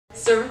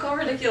Cervical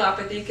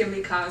radiculopathy can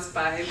be caused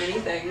by many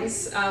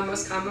things.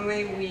 Most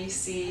commonly we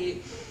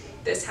see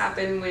this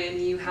happen when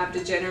you have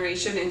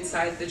degeneration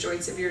inside the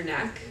joints of your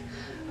neck.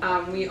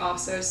 We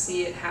also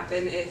see it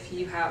happen if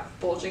you have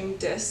bulging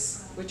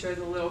discs, which are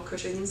the little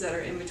cushions that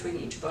are in between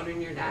each bone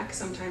in your neck.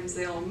 Sometimes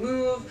they'll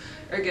move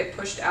or get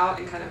pushed out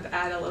and kind of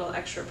add a little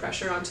extra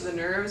pressure onto the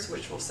nerves,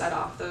 which will set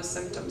off those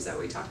symptoms that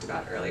we talked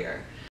about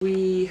earlier.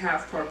 We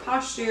have poor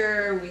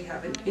posture, we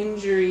have an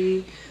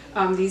injury.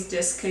 These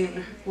discs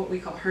can what we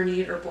call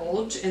herniate or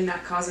bulge, and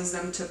that causes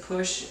them to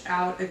push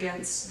out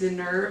against the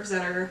nerves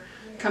that are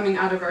coming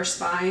out of our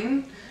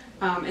spine,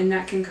 and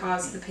that can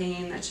cause the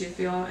pain that you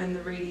feel and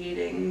the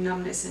radiating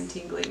numbness and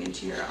tingling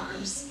into your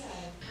arms.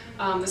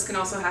 This can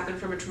also happen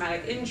from a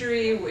traumatic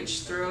injury,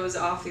 which throws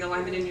off the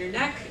alignment in your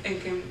neck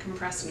and can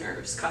compress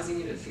nerves, causing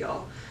you to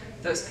feel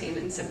those pain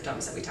and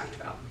symptoms that we talked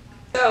about.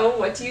 So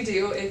what do you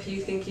do if you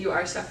think you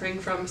are suffering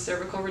from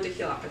cervical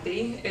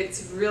radiculopathy?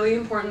 It's really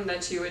important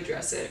that you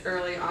address it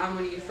early on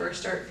when you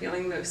first start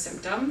feeling those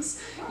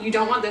symptoms. You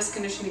don't want this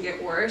condition to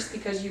get worse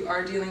because you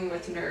are dealing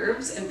with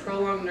nerves, and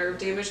prolonged nerve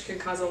damage can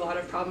cause a lot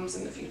of problems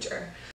in the future.